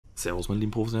Servus meine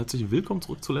lieben Profis und herzlich willkommen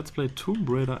zurück zu Let's Play Tomb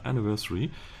Raider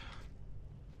Anniversary.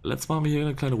 Letztes Mal haben wir hier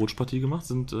eine kleine Rutschpartie gemacht,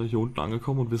 sind hier unten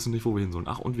angekommen und wissen nicht, wo wir hin sollen.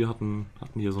 Ach, und wir hatten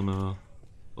hier so eine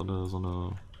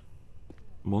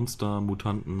Monster,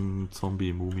 Mutanten,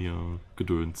 Zombie, Mumie,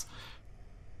 Gedöns.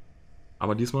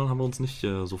 Aber diesmal haben wir uns nicht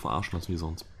so verarschen lassen wie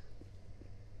sonst.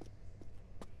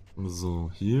 So,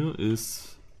 hier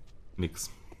ist nix.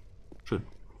 Schön.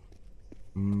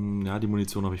 Ja, die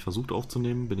Munition habe ich versucht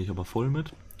aufzunehmen, bin ich aber voll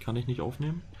mit. Kann ich nicht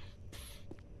aufnehmen.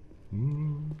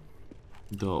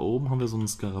 Da oben haben wir so ein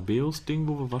Skarabäus-Ding,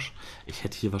 wo wir ich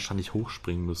hätte hier wahrscheinlich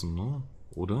hochspringen müssen, ne?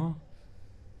 Oder?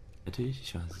 Hätte ich?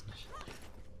 Ich weiß es nicht.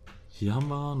 Hier haben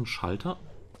wir einen Schalter.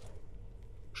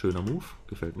 Schöner Move,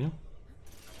 gefällt mir.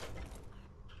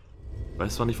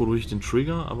 Weiß zwar nicht, wodurch ich den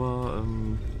Trigger, aber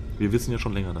wir wissen ja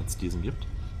schon länger, dass es diesen gibt.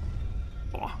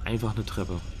 Boah, einfach eine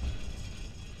Treppe.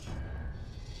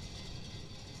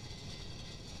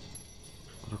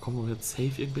 Da kommen doch jetzt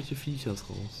safe irgendwelche Viechers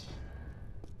raus.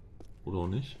 Oder auch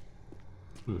nicht?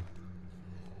 Nö.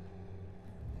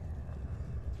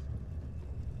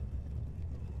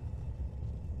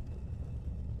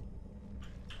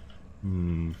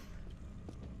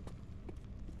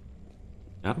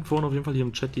 Wir hatten vorhin auf jeden Fall hier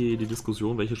im Chat die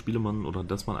Diskussion, welche Spiele man, oder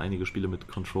dass man einige Spiele mit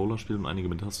Controller spielt und einige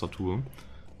mit Tastatur.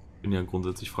 Ich bin ja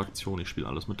grundsätzlich Fraktion, ich spiele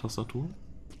alles mit Tastatur.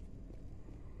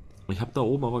 Ich habe da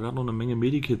oben aber gerade noch eine Menge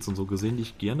Medikits und so gesehen, die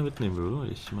ich gerne mitnehmen würde.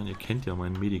 Ich meine, ihr kennt ja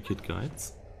meinen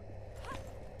Medikit-Guides.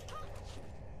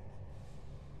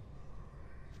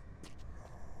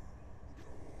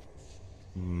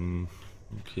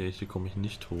 Okay, hier komme ich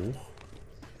nicht hoch.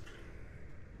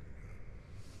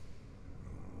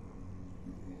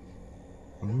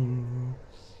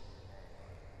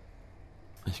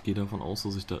 Ich gehe davon aus,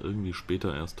 dass ich da irgendwie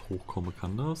später erst hochkomme.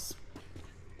 Kann das?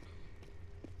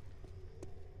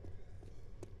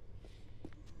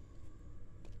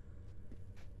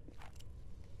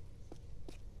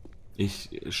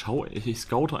 Ich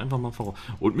scoute einfach mal voraus.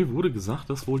 Und mir wurde gesagt,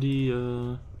 dass wohl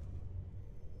diese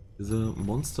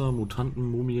Monster, Mutanten,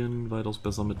 Mumien weitaus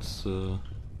besser mit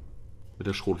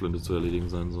der Schrotflinte zu erledigen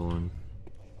sein sollen.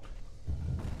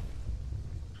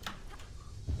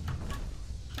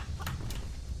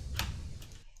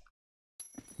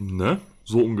 Ne?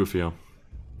 So ungefähr.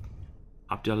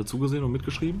 Habt ihr alle zugesehen und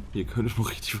mitgeschrieben? Ihr könnt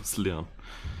noch richtig was lernen.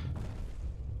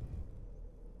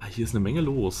 Ah, hier ist eine Menge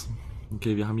los.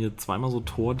 Okay, wir haben hier zweimal so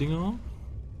Tordinger.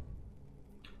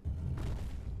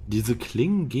 Diese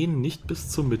Klingen gehen nicht bis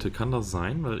zur Mitte. Kann das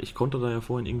sein? Weil ich konnte da ja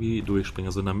vorhin irgendwie durchspringen.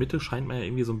 Also in der Mitte scheint man ja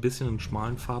irgendwie so ein bisschen einen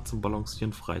schmalen Pfad zum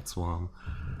Balancieren frei zu haben.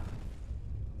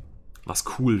 Was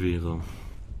cool wäre.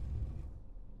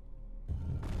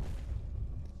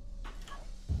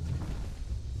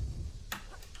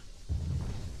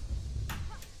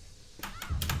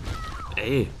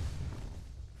 Ey!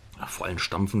 Ja, vor allem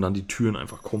stampfen dann die Türen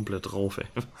einfach komplett drauf, ey.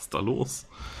 Was ist da los?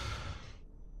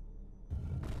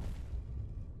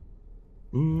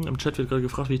 Im Chat wird gerade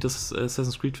gefragt, wie ich das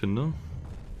Assassin's Creed finde.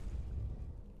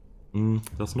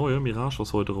 Das neue Mirage,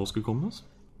 was heute rausgekommen ist,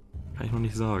 kann ich noch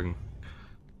nicht sagen.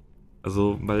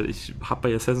 Also, weil ich habe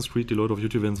bei Assassin's Creed, die Leute auf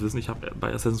YouTube werden es wissen, ich habe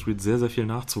bei Assassin's Creed sehr, sehr viel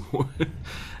nachzuholen.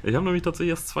 Ich habe nämlich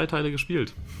tatsächlich erst 2 Teile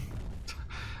gespielt.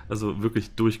 Also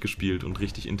wirklich durchgespielt und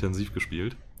richtig intensiv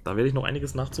gespielt. Da werde ich noch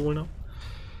einiges nachzuholen haben.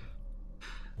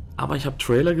 Aber ich habe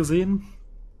Trailer gesehen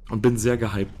und bin sehr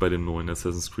gehypt bei dem neuen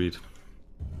Assassin's Creed.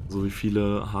 So wie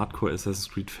viele Hardcore Assassin's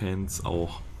Creed Fans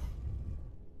auch.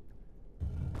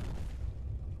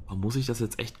 Aber muss ich das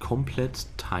jetzt echt komplett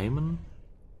timen?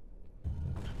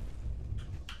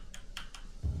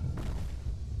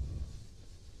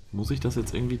 Muss ich das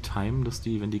jetzt irgendwie timen, dass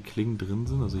wenn die Klingen drin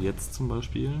sind, also jetzt zum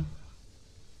Beispiel?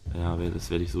 Ja,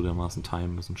 das werde ich so dermaßen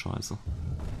timen müssen, scheiße.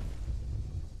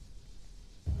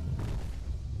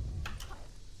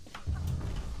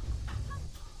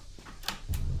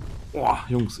 Boah,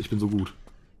 Jungs, ich bin so gut.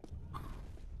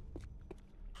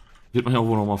 Wird man ja auch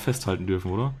wohl noch mal festhalten dürfen,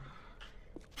 oder?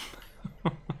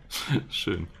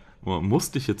 Schön.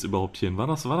 Musste ich jetzt überhaupt hier hin? War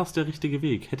das der richtige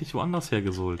Weg? Hätte ich woanders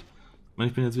hergesollt? Ich meine,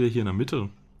 ich bin jetzt wieder hier in der Mitte.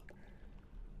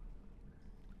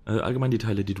 Allgemein die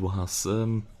Teile, die du hast.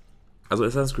 Also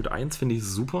Assassin's Creed 1 finde ich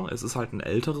super. Es ist halt ein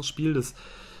älteres Spiel.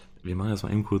 Wir machen jetzt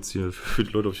mal eben kurz hier für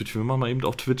die Leute auf YouTube. Wir machen mal eben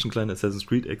auf Twitch einen kleinen Assassin's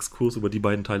Creed Exkurs über die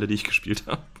beiden Teile, die ich gespielt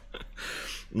habe.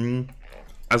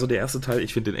 Also der erste Teil,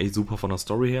 ich finde den echt super von der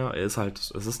Story her. Es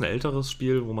ist ein älteres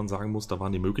Spiel, wo man sagen muss, da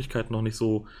waren die Möglichkeiten noch nicht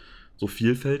so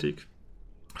vielfältig.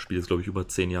 Das Spiel ist, glaube ich, über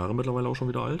 10 Jahre mittlerweile auch schon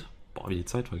wieder alt. Boah, wie die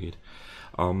Zeit vergeht.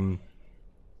 Man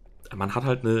hat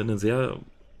halt eine sehr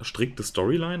strikte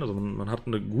Storyline, also man hat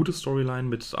eine gute Storyline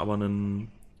mit aber einem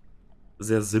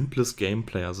sehr simples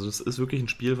Gameplay. Also das ist wirklich ein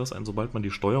Spiel, was einen, sobald man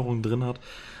die Steuerung drin hat,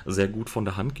 sehr gut von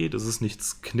der Hand geht. Es ist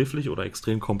nichts knifflig oder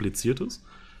extrem kompliziertes.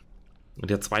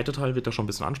 Der zweite Teil wird da schon ein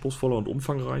bisschen anspruchsvoller und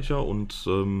umfangreicher und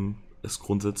ist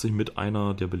grundsätzlich mit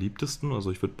einer der beliebtesten.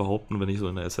 Also ich würde behaupten, wenn ich so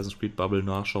in der Assassin's Creed Bubble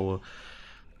nachschaue,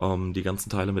 die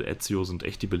ganzen Teile mit Ezio sind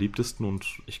echt die beliebtesten und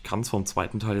ich kann es vom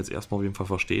zweiten Teil jetzt erstmal auf jeden Fall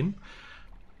verstehen.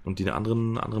 Und die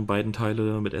anderen beiden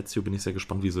Teile mit Ezio bin ich sehr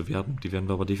gespannt, wie sie werden. Die werden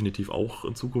wir aber definitiv auch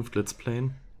in Zukunft Let's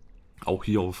Playen. Auch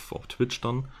hier auf Twitch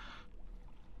dann.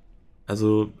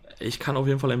 Also ich kann auf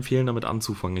jeden Fall empfehlen, damit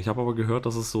anzufangen. Ich habe aber gehört,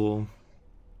 dass es so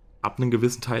ab einem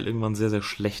gewissen Teil irgendwann sehr, sehr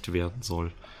schlecht werden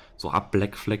soll. So ab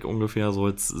Black Flag ungefähr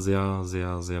soll es sehr,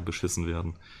 sehr, sehr beschissen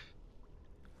werden.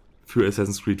 Für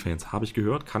Assassin's Creed Fans. Habe ich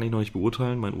gehört, kann ich noch nicht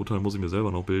beurteilen. Mein Urteil muss ich mir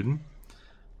selber noch bilden.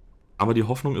 Aber die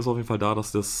Hoffnung ist auf jeden Fall da,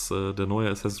 dass der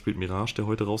neue Assassin's Creed Mirage, der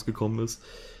heute rausgekommen ist,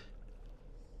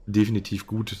 definitiv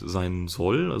gut sein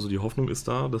soll. Also die Hoffnung ist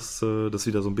da, dass das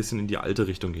wieder so ein bisschen in die alte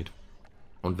Richtung geht.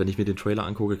 Und wenn ich mir den Trailer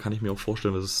angucke, kann ich mir auch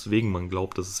vorstellen, weswegen man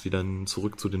glaubt, dass es wieder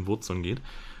zurück zu den Wurzeln geht.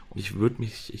 Und ich würde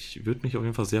mich auf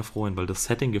jeden Fall sehr freuen, weil das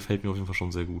Setting gefällt mir auf jeden Fall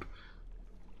schon sehr gut.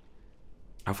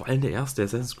 Aber vor allem der erste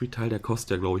Assassin's Creed Teil, der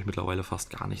kostet ja, glaube ich, mittlerweile fast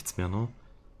gar nichts mehr, ne?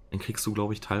 Den kriegst du,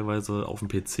 glaube ich, teilweise auf dem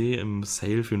PC im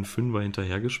Sale für einen Fünfer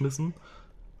hinterhergeschmissen.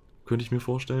 Könnte ich mir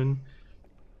vorstellen.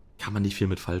 Kann man nicht viel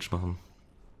mit falsch machen.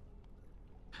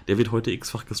 Der wird heute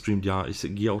x-fach gestreamt, ja. Ich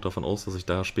gehe auch davon aus, dass ich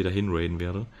da später hinraiden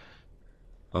werde.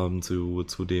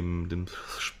 Zu dem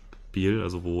Spiel,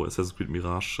 also wo Assassin's Creed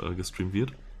Mirage gestreamt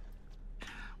wird.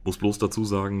 Muss bloß dazu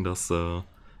sagen, dass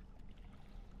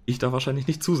ich da wahrscheinlich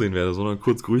nicht zusehen werde, sondern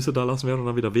kurz Grüße da lassen werde und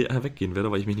dann wieder weggehen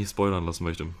werde, weil ich mich nicht spoilern lassen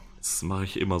möchte. Das mache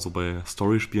ich immer so bei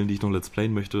Story-Spielen, die ich noch Let's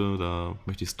Playen möchte, da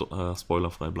möchte ich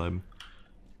spoilerfrei bleiben.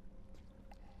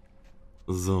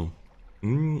 So.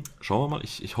 Schauen wir mal,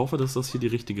 ich hoffe, dass das hier die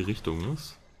richtige Richtung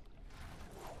ist.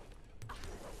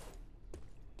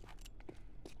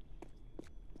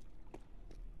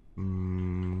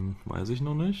 Weiß ich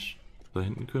noch nicht. Da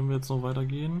hinten können wir jetzt noch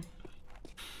weitergehen.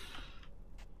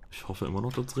 Ich hoffe immer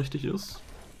noch, dass es richtig ist.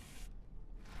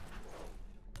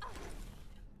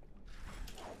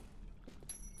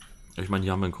 Ich meine,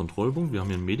 hier haben wir einen Kontrollpunkt, wir haben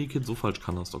hier ein Medikit, so falsch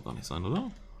kann das doch gar nicht sein, oder?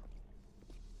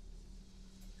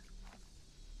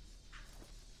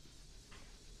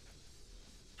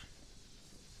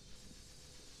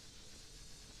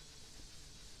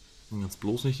 Jetzt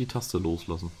bloß nicht die Taste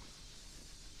loslassen.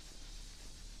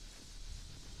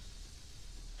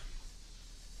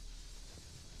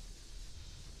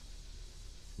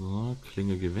 So,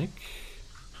 Klinge, geh weg.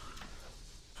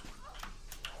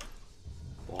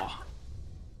 Boah.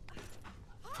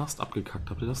 Fast abgekackt,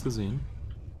 habt ihr das gesehen?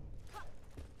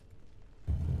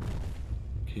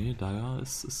 Okay, da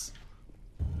ist es.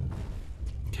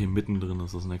 Okay, mittendrin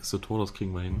ist das nächste Tor, das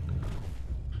kriegen wir hin.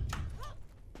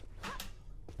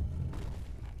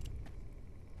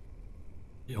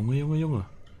 Junge, Junge, Junge.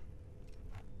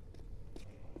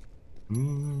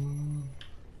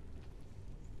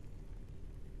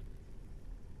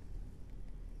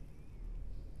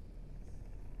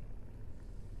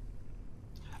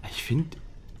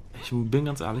 Ich bin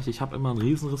ganz ehrlich, ich habe immer einen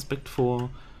riesen Respekt vor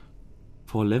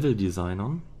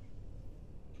Level-Designern,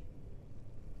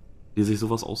 die sich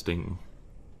sowas ausdenken.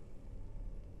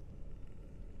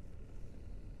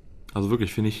 Also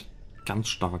wirklich, finde ich ganz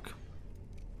stark.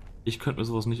 Ich könnte mir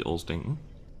sowas nicht ausdenken,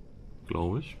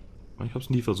 glaube ich. Ich habe es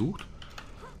nie versucht.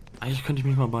 Eigentlich könnte ich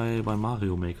mich mal bei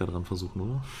Mario Maker dran versuchen,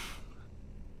 oder?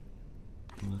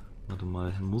 Warte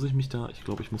mal, muss ich mich da... Ich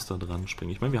glaube, ich muss da dran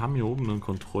springen. Ich meine, wir haben hier oben einen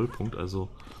Kontrollpunkt, also...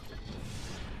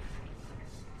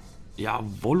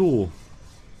 Jawollo!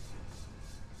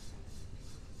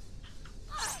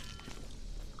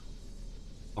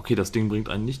 Okay, das Ding bringt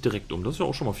einen nicht direkt um. Das ist ja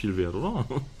auch schon mal viel wert, oder?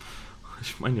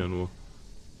 Ich meine ja nur...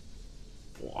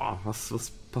 Boah,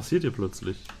 was passiert hier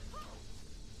plötzlich?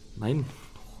 Nein,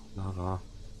 Lara.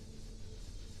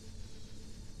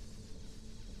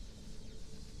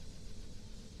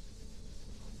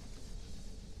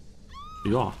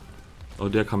 Ja,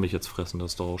 aber der kann mich jetzt fressen,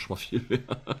 das ist doch auch schon mal viel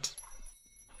wert.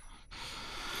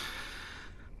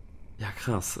 Ja,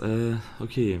 krass.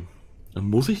 Okay.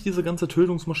 Muss ich diese ganze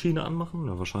Tötungsmaschine anmachen?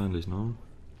 Ja, wahrscheinlich, ne?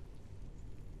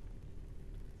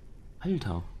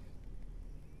 Alter.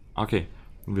 Okay.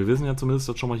 Und wir wissen ja zumindest,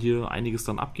 dass schon mal hier einiges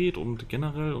dann abgeht und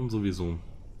generell und sowieso.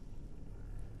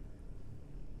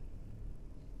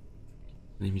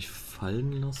 Wenn ich mich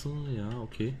fallen lasse, ja,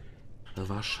 okay.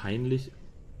 Wahrscheinlich...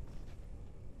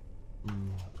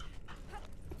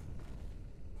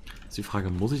 Ist die Frage,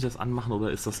 muss ich das anmachen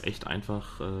oder ist das echt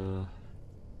einfach...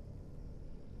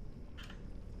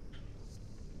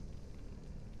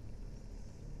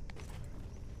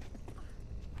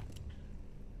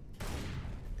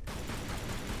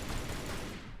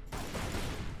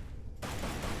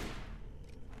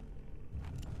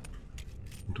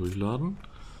 Durchladen.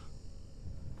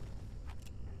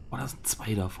 Oh, da sind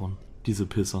 2 davon. Diese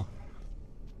Pisser.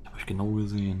 Habe ich genau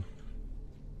gesehen.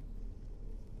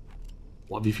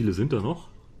 Boah, wie viele sind da noch?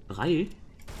 3?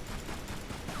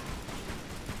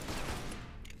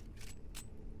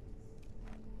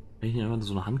 Kann ich nicht einfach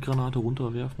so eine Handgranate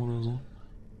runterwerfen oder so?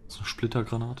 So eine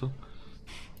Splittergranate?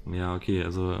 Ja, okay,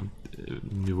 also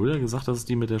mir wurde ja gesagt, dass es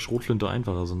die mit der Schrotflinte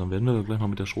einfacher sind. Dann werden wir gleich mal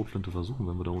mit der Schrotflinte versuchen,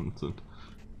 wenn wir da unten sind.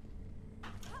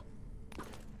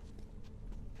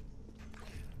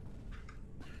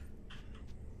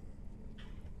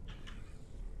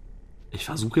 Ich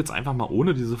versuche jetzt einfach mal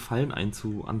ohne diese Fallen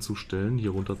anzustellen,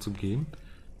 hier runter zu gehen.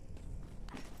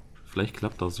 Vielleicht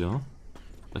klappt das ja.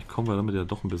 Vielleicht kommen wir damit ja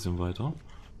doch ein bisschen weiter.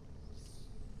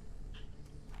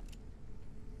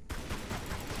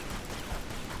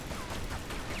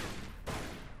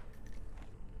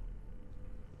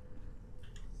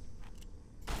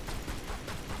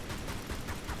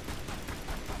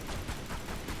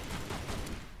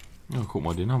 Ja, guck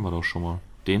mal, den haben wir doch schon mal.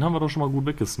 Den haben wir doch schon mal gut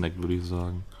weggesnackt, würde ich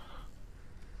sagen.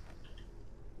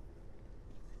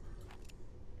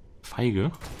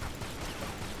 Feige?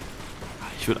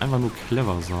 Ich würde einfach nur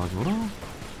clever sagen, oder?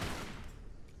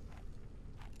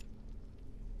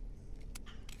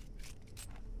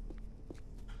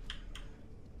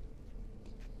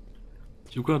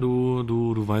 Juka,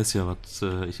 du weißt ja, was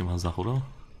ich immer sag, oder?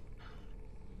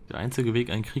 Der einzige Weg,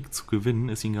 einen Krieg zu gewinnen,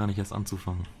 ist ihn gar nicht erst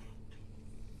anzufangen.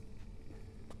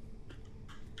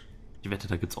 Ich wette,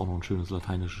 da gibt es auch noch ein schönes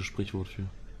lateinisches Sprichwort für.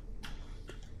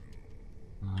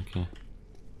 Okay.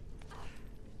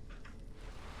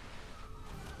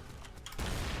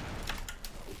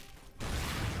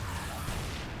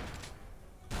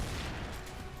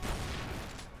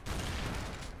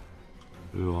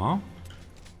 Ja.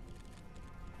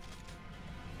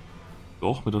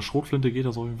 Doch, mit der Schrotflinte geht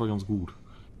das auf jeden Fall ganz gut.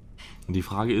 Und die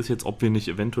Frage ist jetzt, ob wir nicht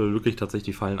eventuell wirklich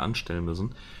tatsächlich die Fallen anstellen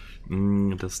müssen.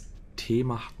 Das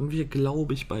Thema hatten wir,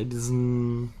 glaube ich, bei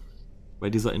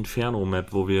dieser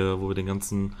Inferno-Map, wo wir die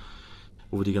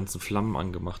ganzen Flammen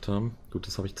angemacht haben. Gut,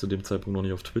 das habe ich zu dem Zeitpunkt noch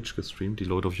nicht auf Twitch gestreamt. Die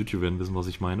Leute auf YouTube werden wissen, was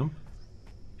ich meine.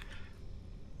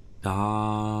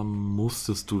 Da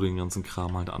musstest du den ganzen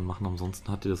Kram halt anmachen,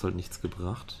 ansonsten hat dir das halt nichts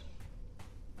gebracht.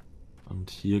 Und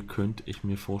hier könnte ich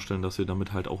mir vorstellen, dass wir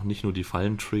damit halt auch nicht nur die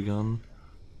Fallen triggern,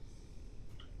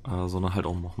 sondern halt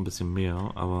auch noch ein bisschen mehr,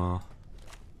 aber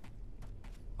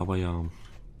ja.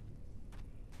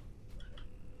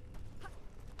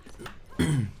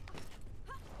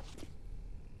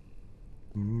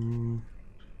 Hm.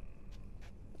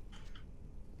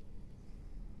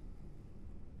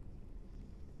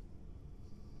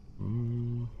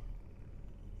 Hm.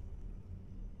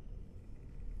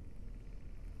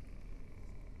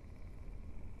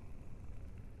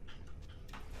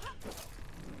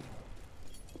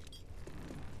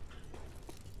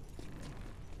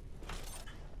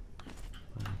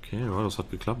 Okay, ja, das hat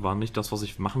geklappt. War nicht das, was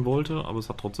ich machen wollte, aber es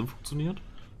hat trotzdem funktioniert.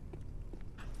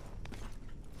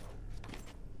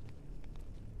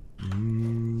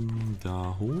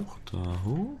 Da hoch, da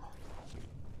hoch.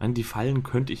 Nein, die Fallen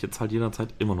könnte ich jetzt halt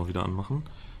jederzeit immer noch wieder anmachen.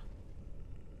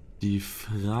 Die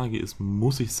Frage ist,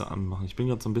 muss ich sie anmachen? Ich bin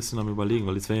gerade so ein bisschen am Überlegen,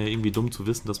 weil es wäre ja irgendwie dumm zu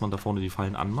wissen, dass man da vorne die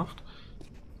Fallen anmacht,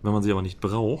 wenn man sie aber nicht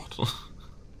braucht.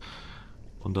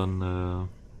 Und dann,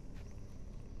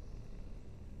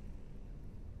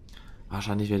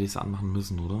 wahrscheinlich werde ich sie anmachen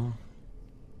müssen, oder?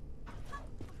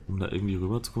 Um da irgendwie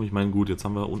rüber zu kommen. Ich meine, gut, jetzt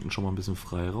haben wir unten schon mal ein bisschen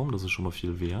Freiraum, das ist schon mal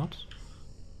viel wert.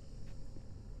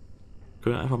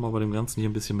 Können wir einfach mal bei dem Ganzen hier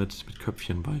ein bisschen mit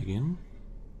Köpfchen beigehen.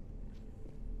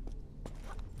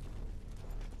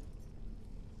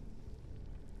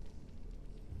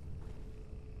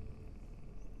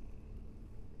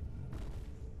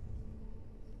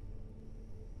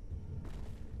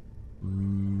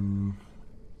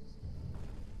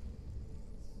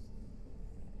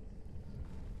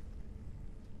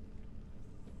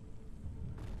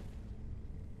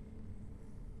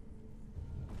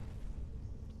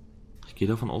 Ich gehe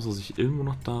davon aus, dass ich irgendwo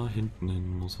noch da hinten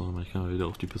hin muss. Warte mal, ich kann ja wieder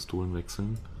auf die Pistolen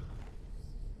wechseln.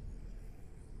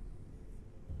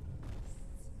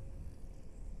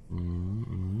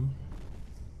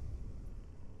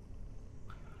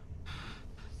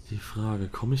 Die Frage,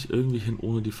 komme ich irgendwie hin,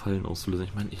 ohne die Fallen auszulösen?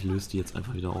 Ich meine, ich löse die jetzt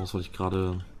einfach wieder aus, weil ich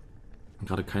gerade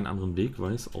keinen anderen Weg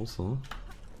weiß, außer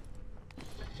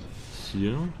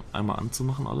hier einmal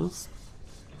anzumachen alles.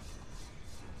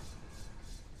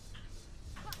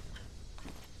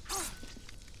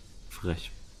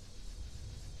 Frech.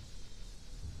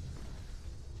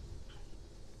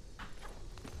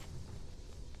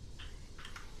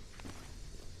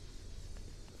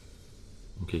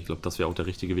 Okay, ich glaube, das wäre auch der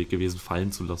richtige Weg gewesen,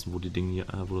 fallen zu lassen, wo die Dinge hier,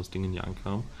 wo das Ding hier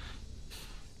ankam.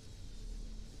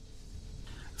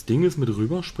 Das Ding ist, mit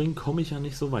rüberspringen komme ich ja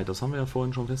nicht so weit. Das haben wir ja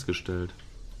vorhin schon festgestellt.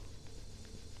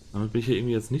 Damit bin ich ja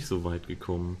irgendwie jetzt nicht so weit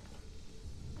gekommen.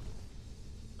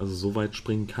 Also so weit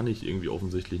springen kann ich irgendwie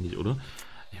offensichtlich nicht, oder?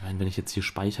 Ich meine, wenn ich jetzt hier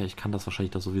speichere, ich kann das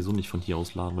wahrscheinlich das sowieso nicht von hier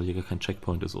aus laden, weil hier gar kein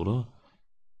Checkpoint ist, oder?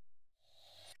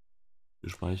 Wir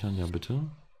speichern, ja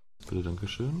bitte. Bitte,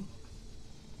 dankeschön.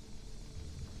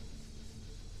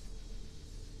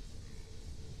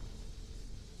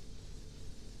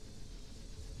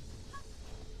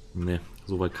 Ne,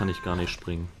 so weit kann ich gar nicht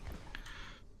springen.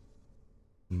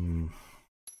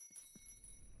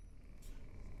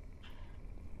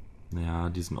 Ja,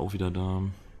 die sind auch wieder da.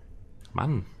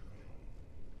 Mann.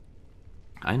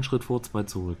 Ein Schritt vor, zwei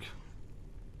zurück.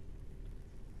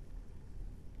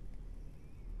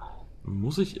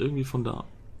 Muss ich irgendwie von da...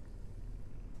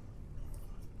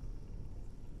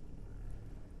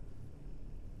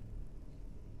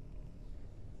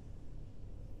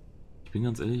 Ich bin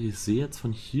ganz ehrlich, ich sehe jetzt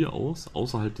von hier aus,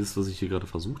 außerhalb des, was ich hier gerade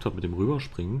versucht habe mit dem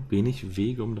Rüberspringen, wenig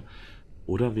Wege um...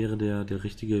 Oder wäre der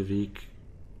richtige Weg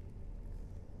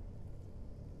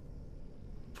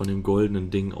von dem goldenen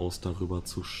Ding aus darüber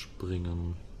zu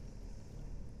springen?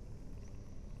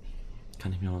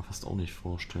 Kann ich mir aber fast auch nicht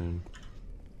vorstellen.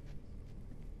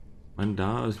 Ich meine,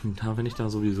 wenn ich da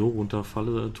sowieso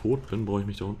runterfalle, tot bin, brauche ich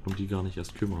mich da unten um die gar nicht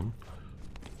erst kümmern.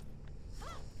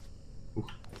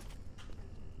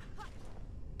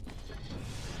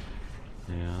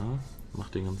 Ja,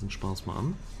 macht den ganzen Spaß mal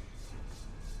an.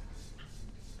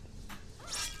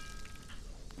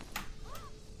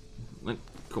 Nein,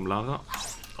 komm Lara.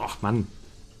 Ach Mann.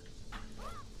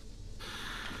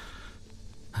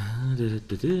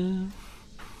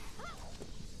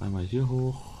 Einmal hier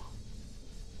hoch.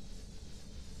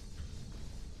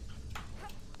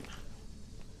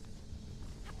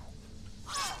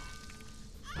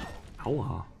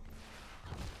 Aua.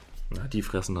 Na, die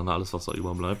fressen dann alles, was da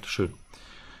überbleibt. Schön.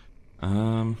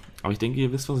 Aber ich denke,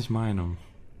 ihr wisst, was ich meine.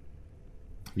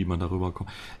 Wie man darüber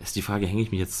kommt. Ist die Frage, hänge ich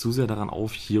mich jetzt zu sehr daran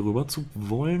auf, hier rüber zu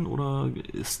wollen, oder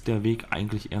ist der Weg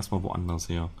eigentlich erstmal woanders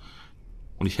her?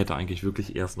 Und ich hätte eigentlich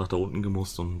wirklich erst nach da unten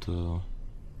gemusst und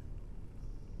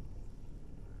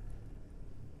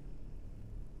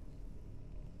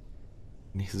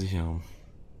nicht sicher.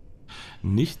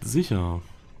 Nicht sicher.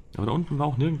 Aber da unten war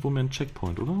auch nirgendwo mehr ein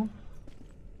Checkpoint, oder?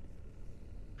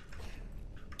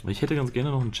 Ich hätte ganz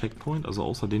gerne noch einen Checkpoint, also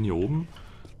außer den hier oben.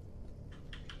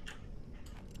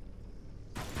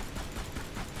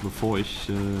 Bevor ich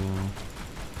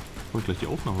gleich die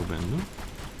Aufnahme beende.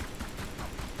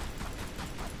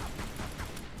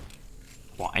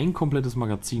 Boah, ein komplettes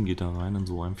Magazin geht da rein in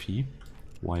so ein Vieh.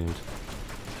 Wild.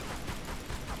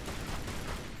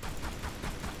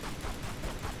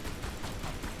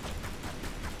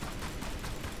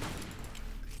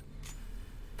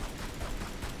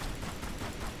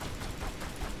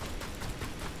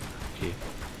 Okay.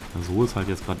 So ist halt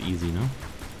jetzt gerade easy, ne?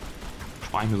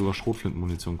 Spare ich mir sogar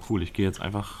Schrotflintenmunition. Cool, ich gehe jetzt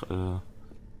einfach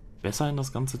besser in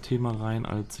das ganze Thema rein,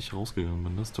 als ich rausgegangen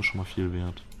bin. Das ist doch schon mal viel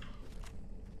wert.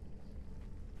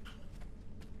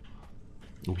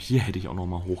 Oh, hier hätte ich auch noch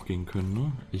mal hochgehen können,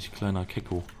 ne? Ich kleiner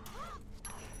Kecko.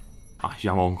 Ach,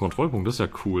 hier haben wir auch einen Kontrollpunkt, das ist ja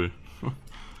cool.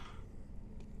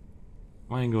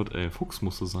 Mein Gott, ey, Fuchs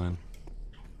musste sein.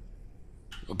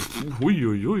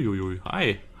 Huiuiuiui,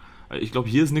 hi. Ich glaube,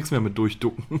 hier ist nichts mehr mit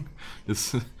durchducken.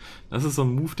 Das ist so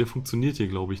ein Move, der funktioniert hier,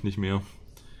 glaube ich, nicht mehr.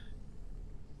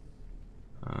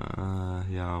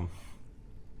 Ja.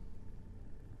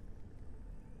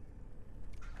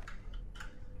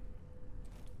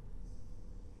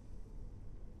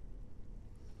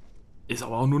 Ist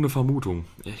aber auch nur eine Vermutung.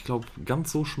 Ich glaube,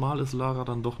 ganz so schmal ist Lara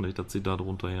dann doch nicht, dass sie da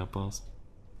drunter herpasst.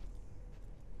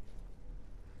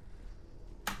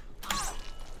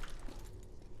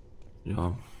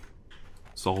 Ja.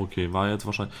 Ist auch okay. War jetzt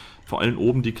wahrscheinlich... Vor allem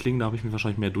oben die Klingen, da habe ich mich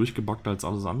wahrscheinlich mehr durchgebackt als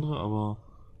alles andere, aber...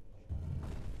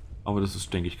 Aber das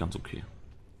ist, denke ich, ganz okay.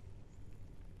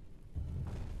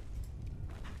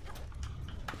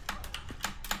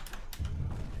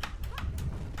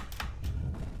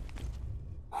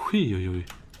 Huiuiui.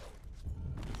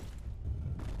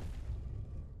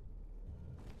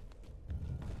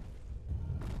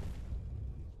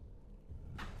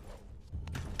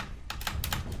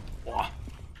 Boah.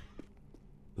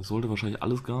 Das sollte wahrscheinlich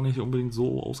alles gar nicht unbedingt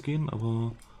so ausgehen,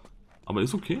 aber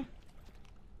ist okay.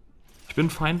 Ich bin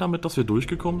fein damit, dass wir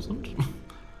durchgekommen sind.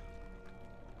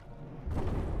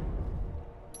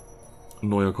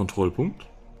 Neuer Kontrollpunkt.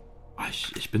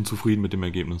 Ich bin zufrieden mit dem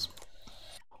Ergebnis.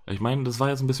 Ich meine, das war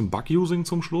jetzt ein bisschen Bug-Using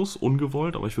zum Schluss,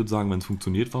 ungewollt, aber ich würde sagen, wenn es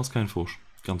funktioniert, war es kein Fusch.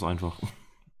 Ganz einfach.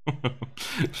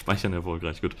 Speichern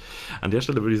erfolgreich, gut. An der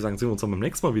Stelle würde ich sagen, sehen wir uns dann beim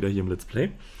nächsten Mal wieder hier im Let's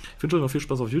Play. Ich wünsche euch noch viel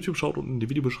Spaß auf YouTube. Schaut unten in die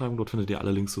Videobeschreibung, dort findet ihr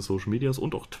alle Links zu Social Medias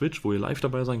und auch Twitch, wo ihr live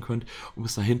dabei sein könnt. Und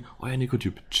bis dahin, euer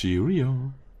NekoTube.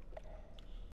 Cheerio!